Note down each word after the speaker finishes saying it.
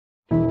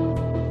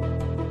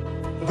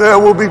there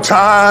will be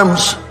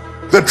times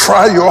that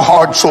try your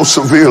heart so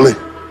severely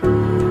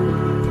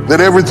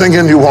that everything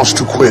in you wants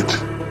to quit.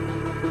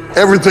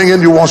 Everything in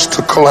you wants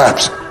to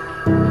collapse.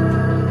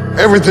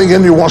 Everything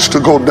in you wants to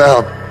go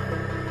down.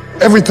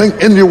 Everything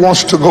in you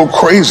wants to go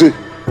crazy.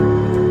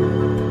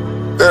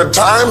 There are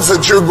times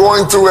that you're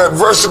going through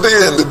adversity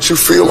and that you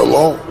feel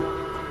alone.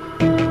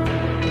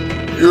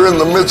 You're in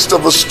the midst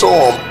of a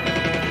storm,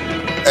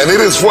 and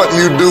it is what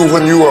you do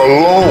when you are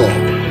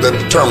alone that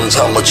determines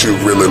how much you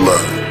really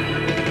learn.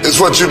 It's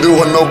what you do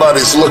when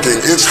nobody's looking.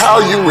 It's how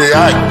you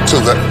react to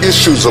the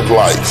issues of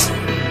life.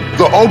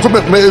 The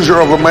ultimate measure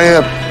of a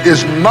man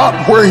is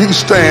not where he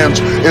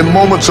stands in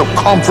moments of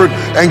comfort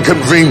and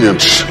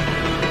convenience,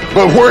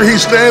 but where he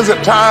stands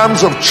at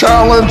times of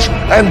challenge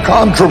and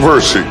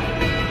controversy.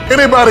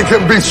 Anybody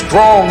can be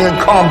strong in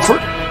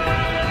comfort.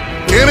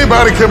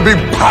 Anybody can be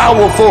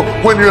powerful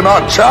when you're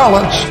not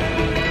challenged.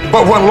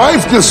 But when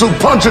life gets through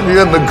punching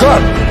you in the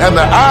gut and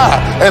the eye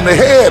and the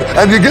head,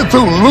 and you get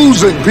through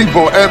losing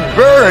people and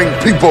burying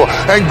people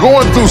and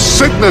going through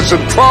sickness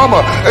and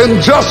trauma,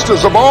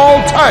 injustice of all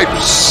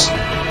types,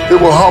 it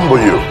will humble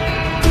you.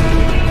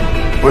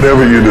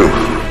 Whatever you do,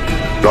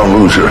 don't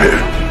lose your head.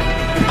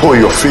 Pull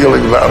your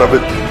feelings out of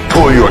it.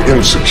 Pull your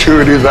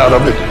insecurities out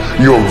of it,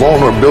 your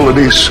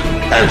vulnerabilities,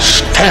 and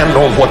stand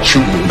on what you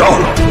know.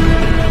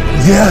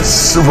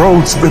 Yes, the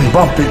road's been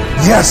bumpy.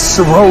 Yes,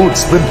 the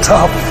road's been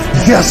tough.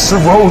 Yes, the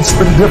road's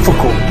been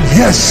difficult.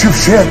 Yes, you've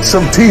shed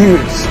some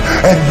tears.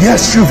 And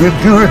yes, you've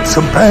endured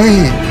some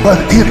pain. But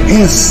it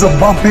is the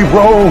bumpy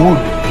road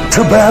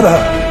to better.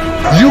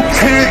 You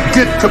can't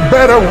get to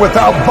better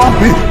without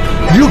bumpy.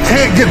 You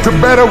can't get to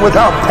better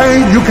without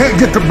pain. You can't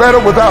get to better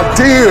without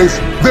tears.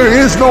 There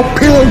is no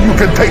pill you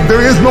can take.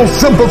 There is no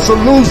simple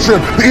solution.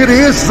 It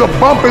is the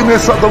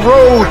bumpiness of the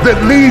road that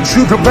leads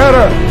you to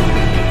better.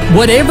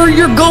 Whatever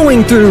you're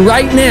going through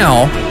right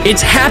now,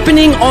 it's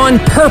happening on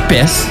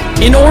purpose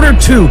in order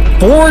to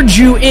forge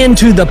you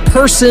into the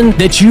person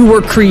that you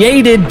were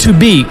created to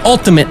be,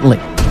 ultimately.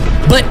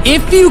 But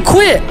if you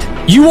quit,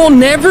 you will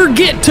never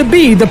get to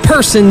be the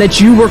person that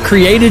you were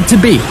created to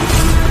be.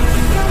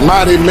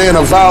 Mighty men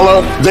of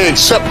valor, they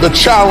accept the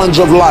challenge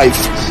of life.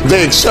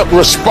 They accept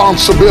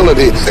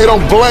responsibility. They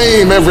don't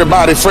blame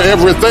everybody for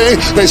everything.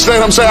 They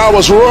stand up and say, I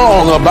was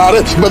wrong about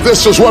it, but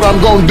this is what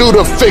I'm going to do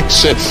to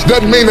fix it.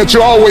 Doesn't mean that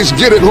you always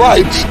get it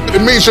right.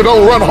 It means you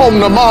don't run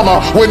home to mama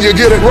when you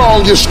get it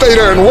wrong. You stay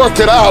there and work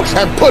it out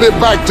and put it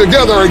back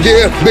together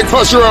again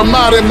because you're a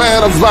mighty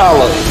man of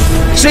valor.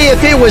 See,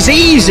 if it was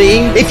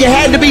easy, if you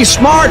had to be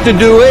smart to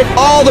do it,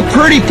 all the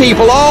pretty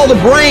people, all the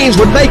brains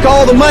would make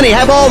all the money,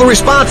 have all the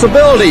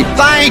responsibility.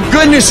 Thank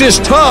goodness it's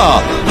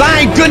tough.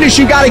 Thank goodness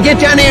you got to get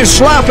down there and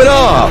slap it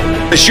up.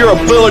 It's your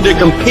ability to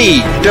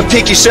compete, to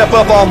pick yourself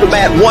up off the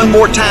mat one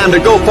more time, to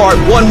go for it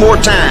one more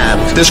time,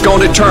 that's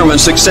going to determine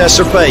success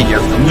or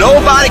failure.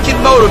 Nobody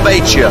can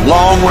motivate you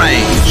long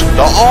range.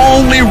 The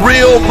only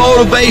real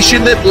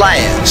motivation that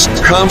lasts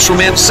comes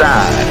from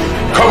inside.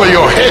 Cover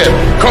your head,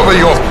 cover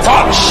your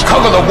thoughts,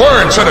 cover the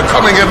words that are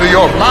coming into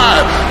your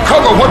mind,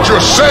 cover what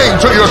you're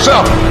saying to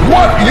yourself.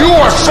 What you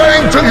are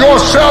saying to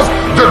yourself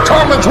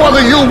determines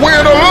whether you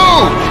win or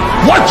lose.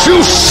 What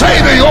you say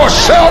to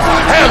yourself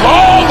has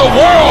all the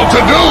world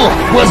to do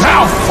with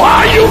how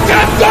far you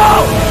can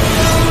go.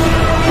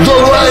 The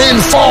rain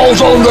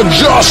falls on the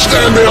just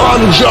and the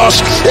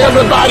unjust.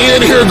 Everybody in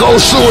here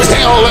goes through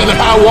hell and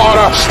high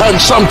water, and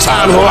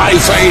sometimes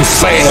life ain't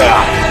fair.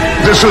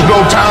 This is no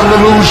time to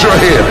lose your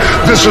head.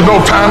 This is no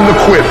time to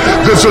quit.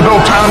 This is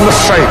no time to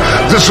faint.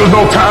 This is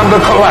no time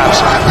to collapse.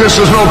 This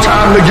is no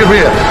time to give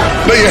in.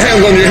 Lay your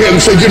hands on your head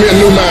and say, give me a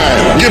new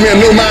mind. Give me a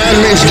new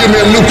mind means give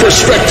me a new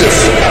perspective.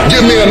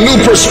 Give me a new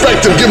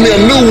perspective. Give me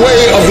a new way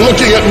of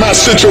looking at my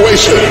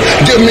situation.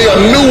 Give me a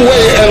new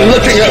way of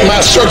looking at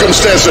my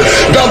circumstances.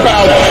 Dump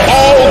out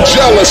all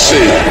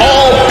jealousy,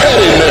 all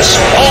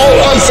pettiness,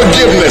 all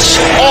unforgiveness,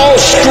 all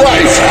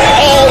strife,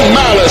 all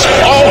malice,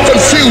 all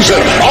confusion,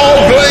 all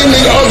blaming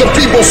other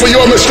people for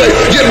your mistake.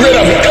 Get rid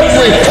of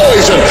every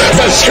poison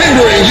that's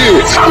hindering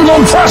you. I'm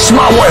going to press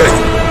my way.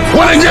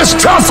 When it gets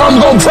tough,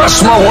 I'm going to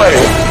press my way.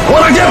 When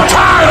I get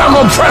tired, I'm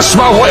going to press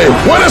my way.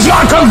 When it's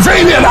not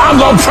convenient, I'm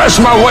going to press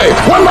my way.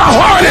 When my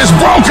heart is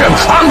broken,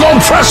 I'm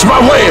going to press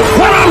my way.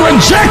 When I'm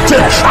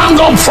rejected, I'm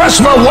going to press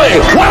my way.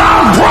 When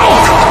I'm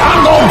broke, I'm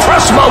going to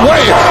press my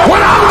way.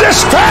 When I'm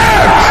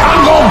despaired,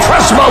 I'm going to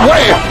press my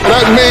way.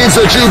 That means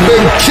that you've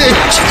been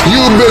kicked,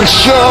 you've been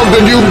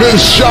shoved, and you've been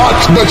shot,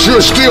 but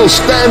you're still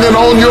standing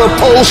on your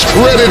post,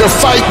 ready to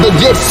fight the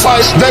good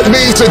fight. That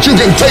means that you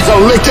can take a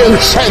licking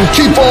and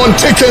keep on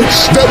ticking.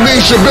 That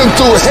means you've been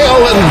through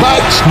hell and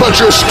back, but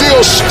you're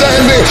still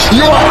standing.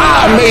 Your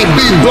eye may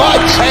be black,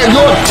 and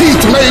your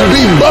teeth may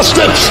be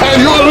busted, and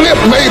your lip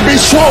may be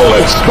swollen,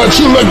 but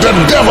you look the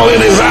devil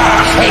in his eye,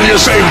 and you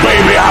say,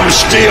 baby, I'm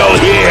still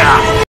here.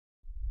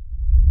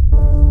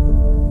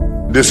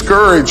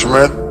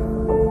 Discouragement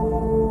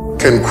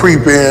can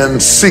creep in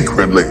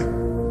secretly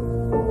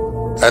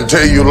and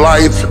tell you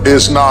life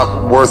is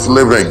not worth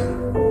living.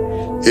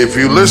 If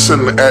you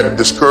listen at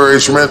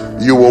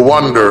discouragement, you will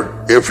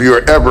wonder if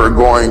you're ever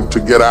going to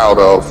get out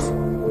of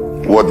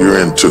what you're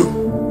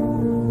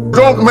into.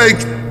 Don't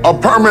make a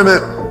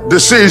permanent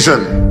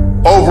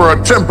decision over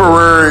a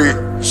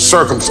temporary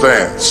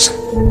circumstance.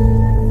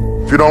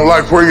 If you don't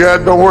like where you're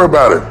at, don't worry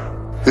about it.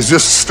 It's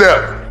just a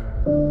step.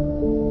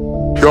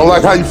 You don't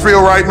like how you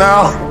feel right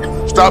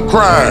now? Stop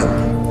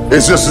crying.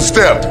 It's just a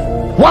step.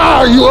 Why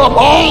are you up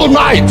all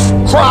night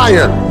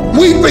crying,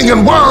 weeping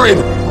and worried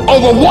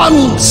over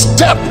one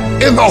step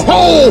in the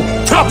whole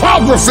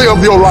topography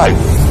of your life?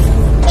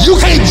 You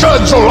can't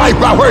judge your life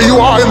by where you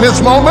are in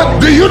this moment.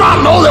 Do you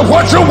not know that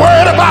what you're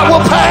worried about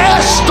will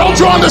pass? Don't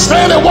you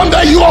understand that one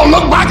day you're going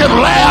to look back and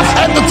laugh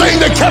at the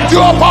thing that kept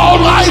you up all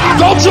night?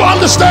 Don't you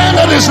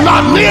understand that it's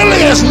not nearly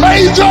as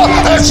major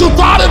as you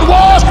thought it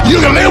was?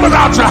 You can live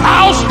without your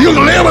house. You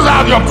can live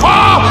without your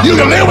car. You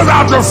can live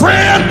without your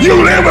friend.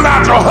 You can live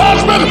without your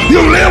husband.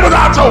 You can live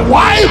without your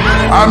wife.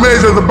 I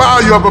measure the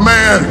value of a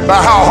man by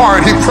how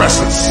hard he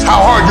presses. How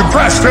hard you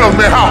press tells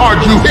me how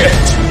hard you hit.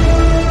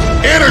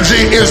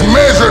 Energy is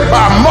measured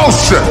by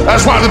motion.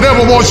 That's why the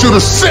devil wants you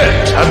to sit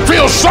and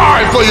feel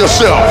sorry for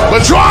yourself.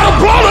 But you ought to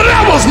blow the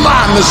devil's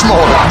mind this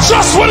morning.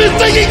 Just when he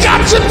think he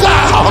got you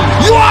down,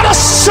 you ought to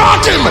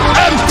shock him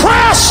and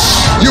press.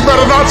 You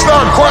better not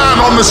start crying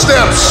on the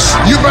steps.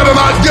 You better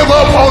not give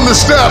up on the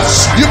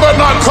steps. You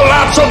better not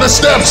collapse on the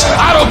steps.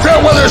 I don't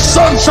care whether it's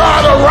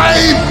sunshine or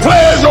rain,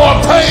 pleasure or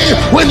pain.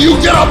 When you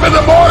get up in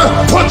the morning,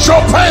 put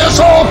your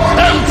pants on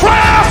and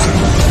press.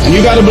 And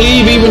you got to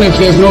believe even if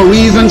there's no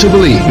reason to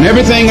believe. And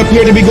everything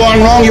appeared to be going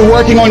wrong, you're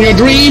working on your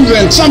dreams,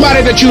 and somebody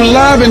that you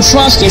love and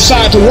trust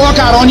decide to walk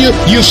out on you,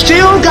 you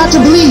still got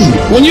to believe.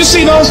 When you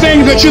see those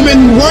things that you've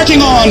been working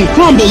on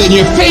crumble in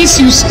your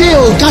face, you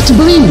still got to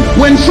believe.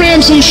 When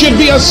friends who should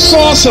be a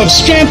source of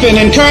strength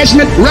and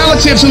encouragement,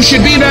 relatives who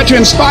should be there to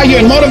inspire you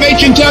and motivate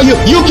you and tell you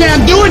you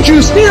can't do it, you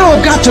still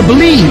got to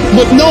believe.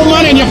 With no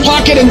money in your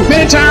pocket and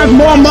many times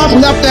more month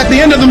left at the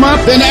end of the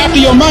month than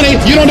after your money,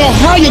 you don't know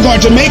how you're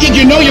going to make it.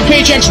 You know your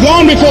paycheck's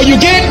gone before you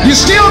get it. You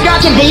still got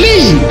to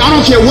believe. I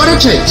don't care what it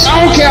takes.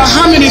 I don't care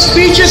how many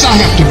speeches I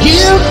have to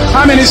give,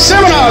 how many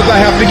seminars I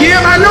have to give.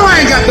 I know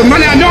I ain't got the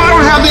money. I know I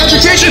don't have the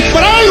education,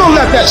 but I ain't gonna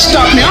let that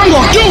stop me. I'm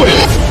gonna do it.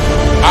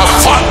 I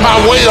fought my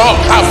way up.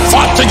 I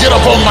fought to get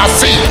up on my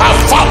feet. I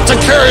fought to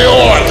carry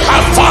on.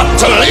 I fought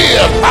to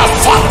live. I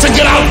fought to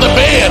get out of the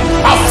bed.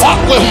 I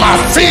fought with my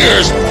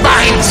fears, my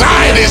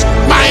anxieties,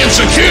 my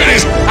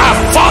insecurities. I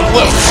fought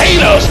with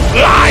haters,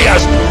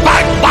 liars,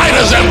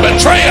 backbiters, and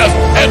betrayers.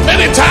 And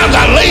many times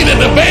I laid in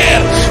the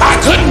bed.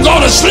 I couldn't go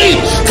to sleep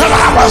because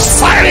I was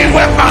fighting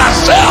with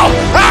myself.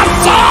 I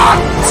fought.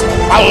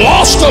 I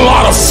lost a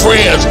lot of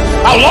friends.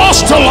 I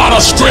lost a lot of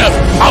strength.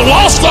 I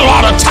lost a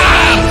lot of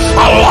time.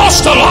 I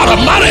lost a lot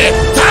of money.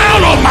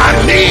 Down on my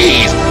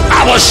knees,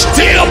 I was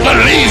still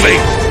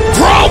believing.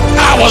 Broke,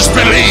 I was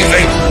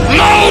believing.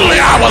 Lonely,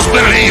 I was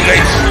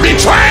believing.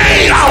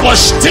 Betrayed, I was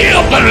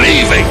still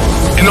believing.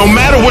 And no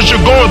matter what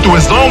you're going through,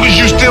 as long as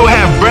you still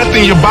have breath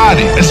in your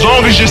body, as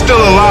long as you're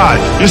still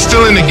alive, you're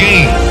still in the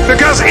game.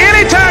 Because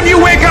anytime you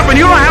wake up and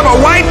you don't have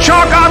a white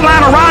chalk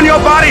outline around your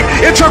body,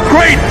 it's a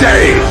great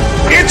day.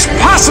 It's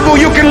possible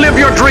you can live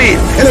your dream.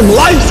 And if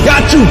life's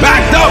got you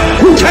backed up,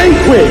 you can't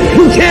quit.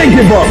 You can't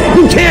give up.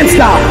 You can't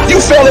stop. You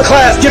fail in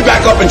class, get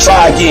back up and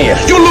try again.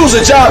 You lose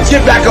a job,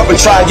 get back up and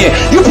try again.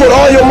 You put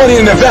all your money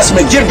in an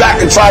investment, get back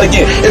and try it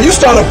again. If you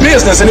start a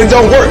business and it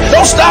don't work,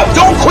 don't stop,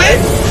 don't quit.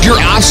 Your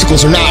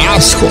obstacles are not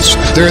obstacles.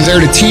 They're there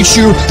to teach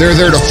you. They're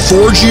there to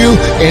forge you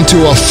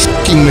into a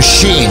fucking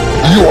machine.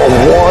 You are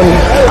one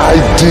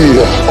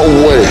idea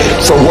away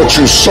from what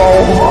you saw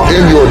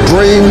in your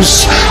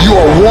dreams. You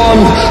are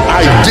one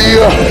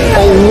idea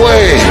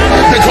away.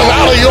 Because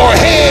out of your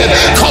head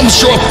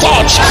comes your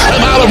thoughts,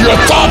 and out of your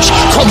thoughts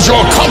comes your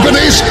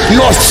companies,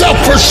 your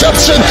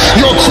self-perception,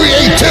 your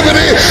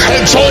creativity.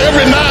 And so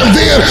every now and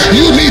then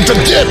you need to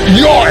get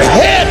your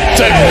head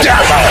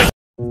together.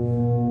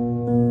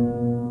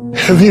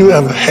 Have you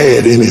ever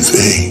had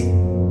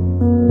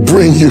anything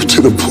bring you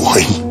to the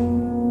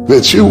point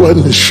that you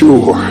wasn't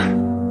sure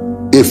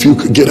if you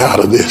could get out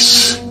of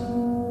this?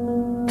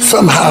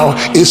 Somehow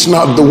it's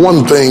not the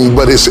one thing,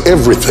 but it's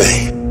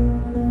everything.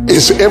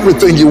 It's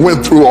everything you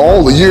went through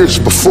all the years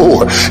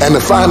before, and to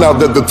find out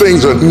that the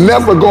things are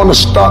never going to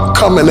stop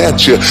coming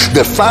at you,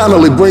 that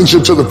finally brings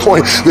you to the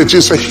point that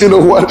you say, you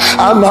know what,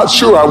 I'm not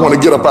sure I want to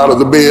get up out of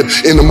the bed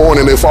in the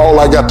morning if all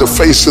I got to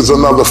face is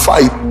another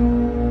fight.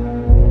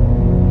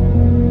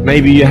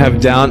 Maybe you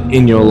have doubt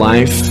in your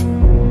life.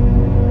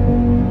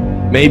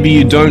 Maybe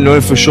you don't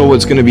know for sure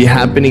what's going to be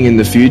happening in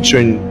the future,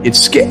 and it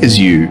scares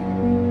you.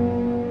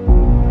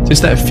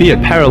 Just that fear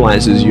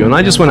paralyzes you. And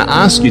I just want to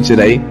ask you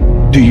today,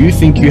 do you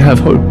think you have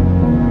hope?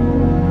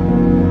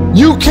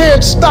 You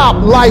can't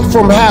stop life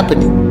from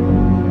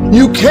happening.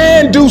 You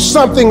can do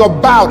something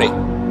about it.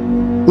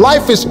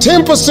 Life is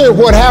 10%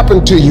 what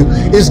happened to you,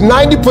 is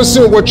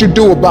 90% what you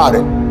do about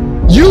it.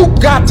 You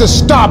got to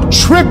stop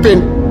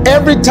tripping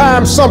every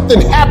time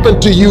something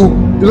happened to you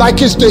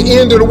like it's the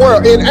end of the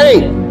world. It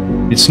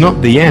ain't. It's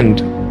not the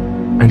end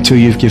until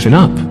you've given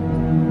up.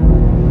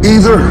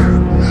 Either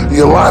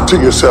you lie to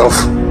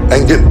yourself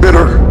and get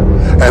bitter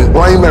and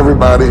blame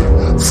everybody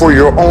for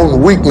your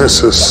own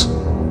weaknesses,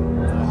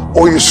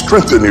 or you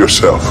strengthen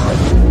yourself.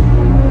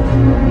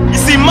 You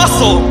see,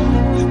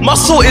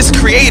 muscle is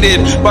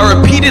created by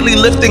repeatedly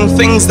lifting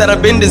things that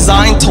have been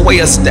designed to weigh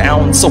us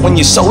down. So when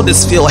your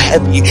shoulders feel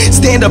heavy,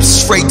 stand up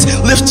straight,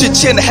 lift your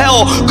chin.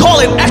 Hell,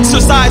 call it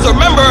exercise.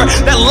 Remember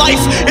that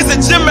life is a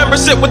gym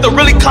membership with a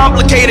really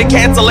complicated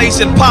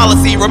cancellation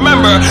policy.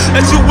 Remember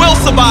that you will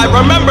survive.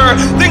 Remember,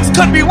 things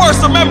could be worse.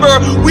 Remember,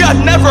 we are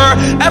never,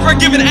 ever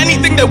given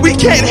anything that we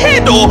can't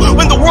handle.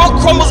 When the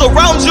world crumbles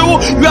around you,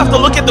 you have to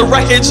look at the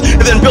wreckage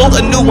and then build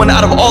a new one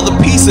out of all the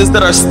pieces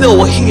that are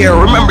still here.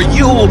 Remember,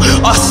 you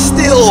are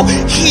still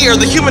here.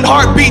 The human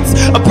heart beats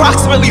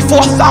approximately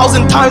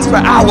 4,000 times per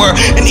hour,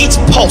 and each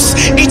pulse,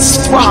 each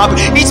throb,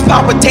 each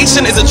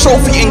palpitation is a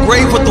trophy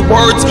engraved with the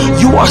words,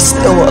 "You are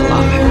still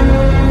alive.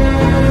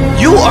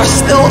 You are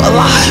still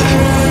alive."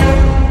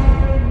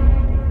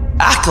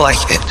 Act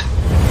like it.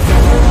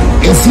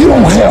 If you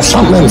don't have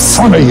something in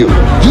front of you,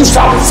 you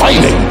stop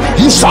fighting,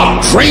 you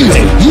stop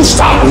dreaming, you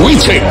stop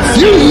reaching.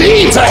 You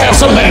need to have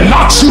something that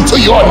knocks you to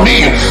your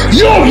knees.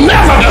 You'll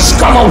never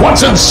discover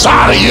what's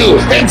inside of you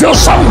until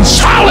something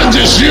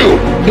challenges you.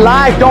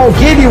 Life don't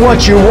give you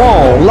what you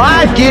want.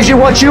 Life gives you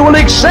what you will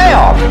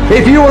excel.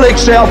 If you will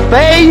excel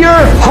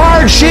failure,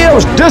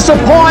 hardships,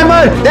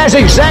 disappointment, that's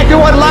exactly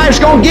what life's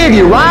gonna give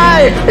you,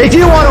 right? If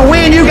you want to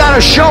win, you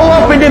gotta show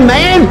up and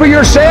demand for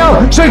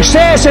yourself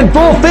success and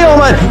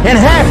fulfillment and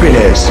happiness.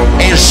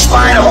 In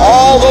spite of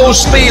all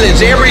those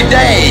feelings every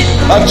day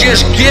of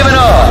just giving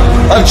up,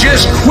 of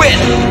just quitting,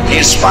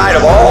 in spite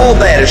of all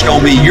that, it's going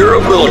to be your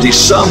ability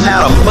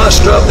somehow to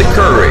muster up the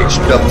courage,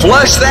 to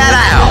flush that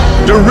out,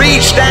 to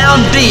reach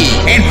down deep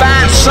and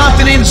find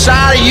something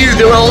inside of you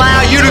that will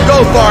allow you to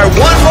go for it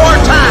one more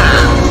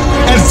time.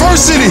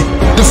 Adversity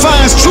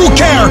defines true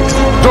character.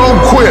 Don't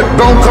quit,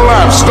 don't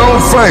collapse,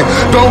 don't faint,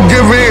 don't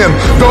give in,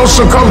 don't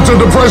succumb to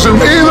depression.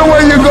 Either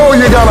way you go,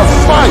 you gotta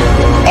fight.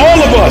 All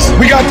of us,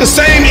 we got the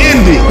same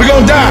envy. We're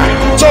gonna die.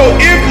 So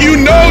if you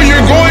know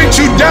you're going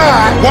to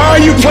die, why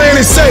are you playing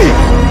it safe?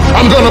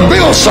 I'm gonna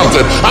build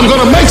something. I'm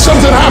gonna make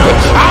something happen.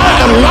 I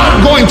am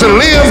not going to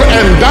live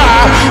and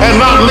die and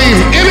not leave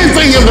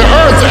anything in the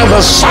earth as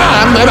a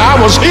sign that I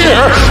was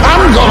here.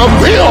 I'm gonna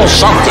build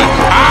something.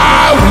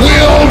 I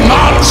will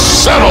not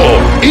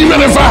settle, even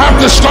if I have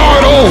to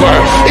start over,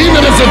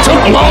 even if it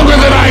took longer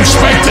than I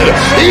expected,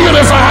 even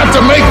if I have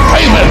to make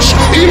payments,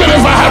 even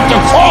if I have to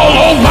crawl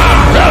on my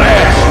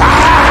belly.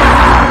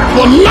 I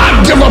will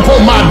not give up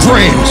on my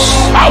dreams.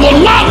 I will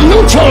not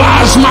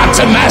neutralize my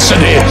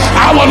tenacity.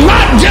 I will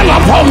not give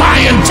up on my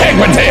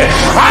integrity.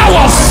 I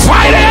will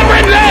fight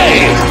every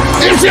day.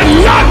 If you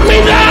knock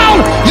me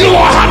down, you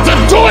will have to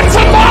do it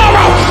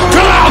tomorrow,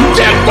 because I'll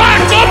get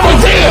back up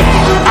again.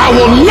 I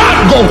will not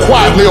go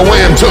quietly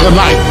away into the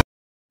night.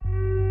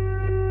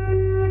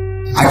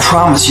 I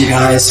promise you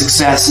guys,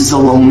 success is the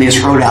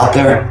loneliest road out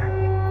there.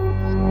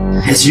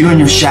 It's you and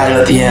your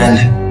shadow at the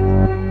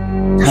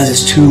end, because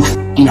it's too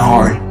f***ing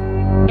hard.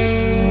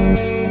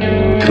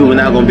 People are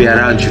not going to be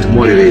around you to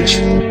motivate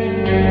you.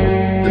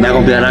 They're not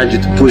going to be around you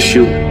to push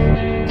you,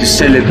 to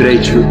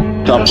celebrate you,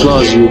 to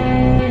applaud you.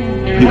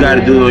 You got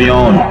to do it on your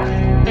own.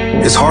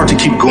 It's hard to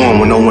keep going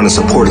when no one is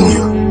supporting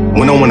you,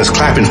 when no one is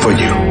clapping for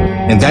you.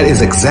 And that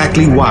is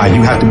exactly why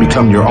you have to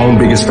become your own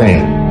biggest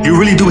fan. You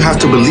really do have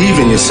to believe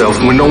in yourself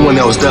when no one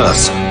else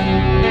does.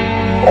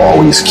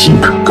 Always keep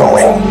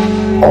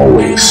going.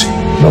 Always.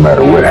 No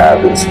matter what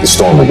happens, the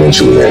storm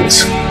eventually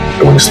ends.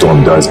 And when the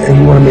storm does end,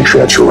 you want to make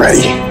sure that you're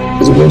ready,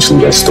 because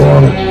eventually that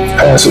storm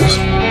passes.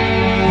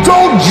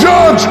 Don't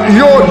judge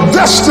your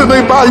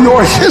destiny by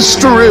your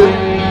history.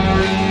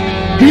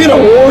 Being a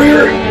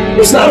warrior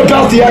is not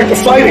about the act of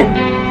fighting.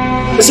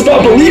 It's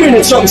about believing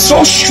in something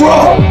so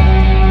strong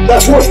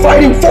that's worth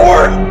fighting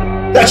for,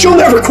 that you'll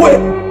never quit.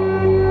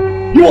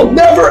 You will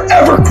never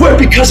ever quit,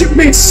 because it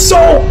means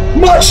so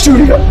much to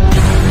you.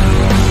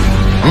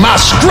 My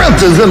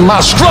strength is in my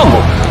struggle.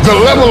 The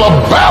level of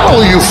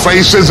battle you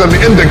face is an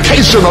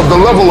indication of the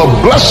level of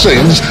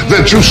blessings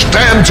that you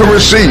stand to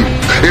receive.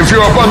 If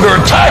you're up under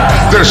attack,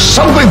 there's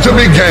something to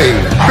be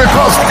gained.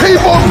 Because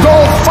people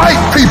don't fight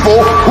people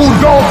who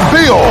don't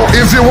build.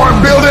 If you weren't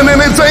building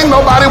anything,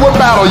 nobody would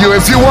battle you.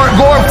 If you weren't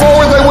going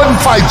forward, they wouldn't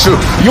fight you.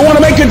 You want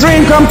to make your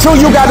dream come true,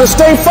 you got to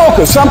stay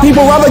focused. Some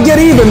people rather get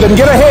even than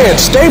get ahead.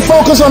 Stay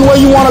focused on where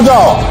you want to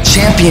go.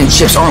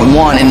 Championships aren't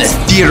won in the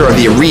theater or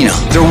the arena.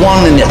 They're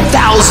won in the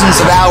thousands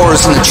of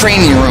hours in the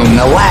training room, in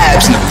the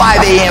labs, in the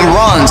 5 a.m.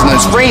 runs, and the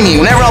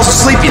training when everyone else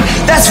is sleeping.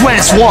 That's when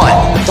it's won.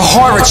 The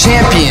heart of a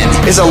champion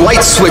is a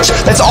light switch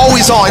that's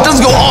always on. It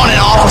doesn't go on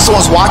and off when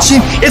someone's watching.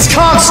 It's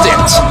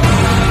constant.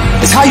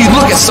 It's how you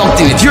look at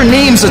something. If your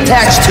name's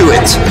attached to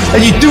it,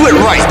 and you do it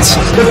right,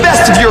 the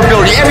best of your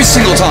ability every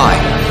single time.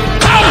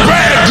 How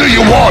bad do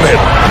you want it?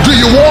 Do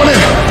you want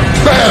it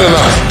bad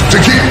enough to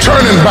keep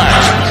turning back,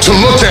 to to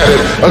look at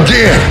it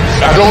again.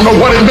 I don't know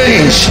what it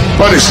means,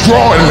 but it's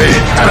drawing me.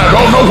 And I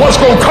don't know what's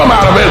going to come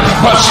out of it,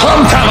 but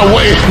some kind of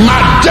way,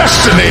 my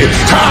destiny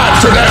tied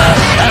to that.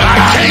 And I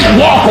can't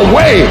walk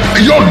away.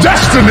 Your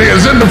destiny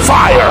is in the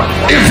fire.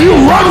 If you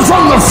run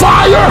from the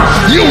fire,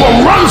 you will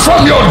run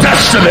from your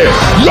destiny.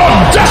 Your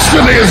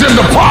destiny is in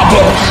the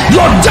problem.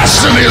 Your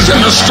destiny is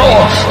in the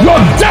storm. Your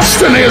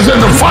destiny is in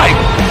the fight.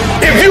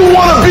 If you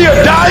want to be a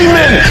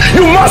diamond,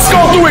 you must go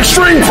through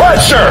extreme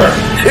pressure.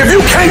 If you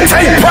can't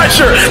take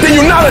pressure, then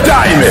you're not a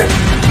diamond.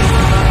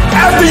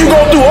 After you go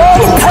through all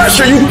the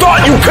pressure you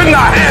thought you could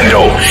not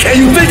handle and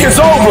you think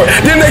it's over,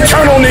 then they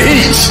turn on the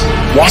heat.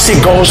 Once it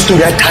goes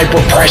through that type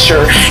of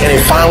pressure and it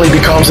finally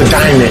becomes a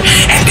diamond,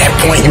 at that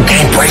point you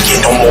can't break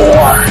it no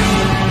more.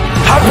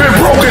 I've been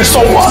broken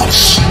so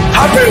much.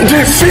 I've been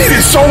defeated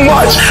so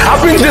much.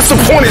 I've been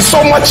disappointed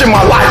so much in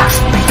my life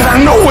that I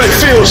know what it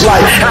feels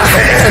like. I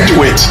can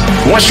handle it.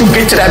 Once you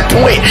get to that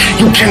point,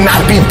 you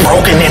cannot be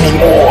broken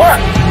anymore.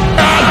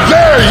 I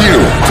dare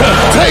you to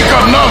take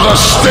another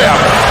step.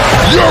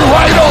 You're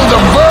right on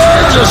the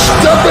verge of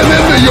stepping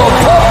into your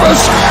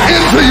purpose,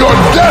 into your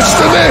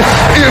destiny.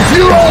 If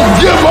you don't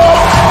give up,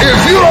 if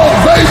you don't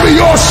baby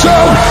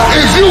yourself,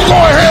 if you go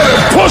ahead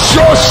and push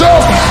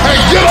yourself and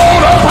get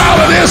on up out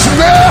of this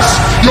mess,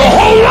 your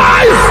whole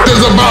life is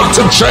about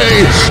to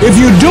change. If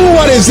you do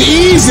what is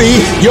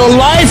easy, your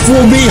life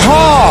will be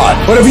hard.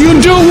 But if you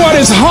do what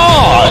is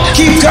hard,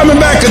 keep coming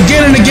back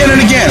again and again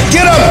and again.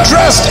 Get up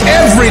dressed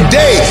every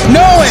day,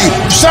 knowing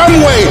some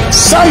way,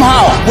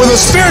 somehow, with a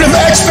spirit of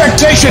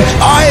expectation,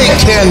 I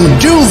can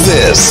do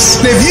this.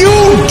 If you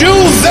do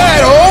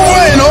that over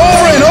and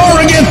over and over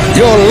again,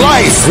 your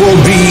life will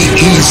be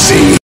easy.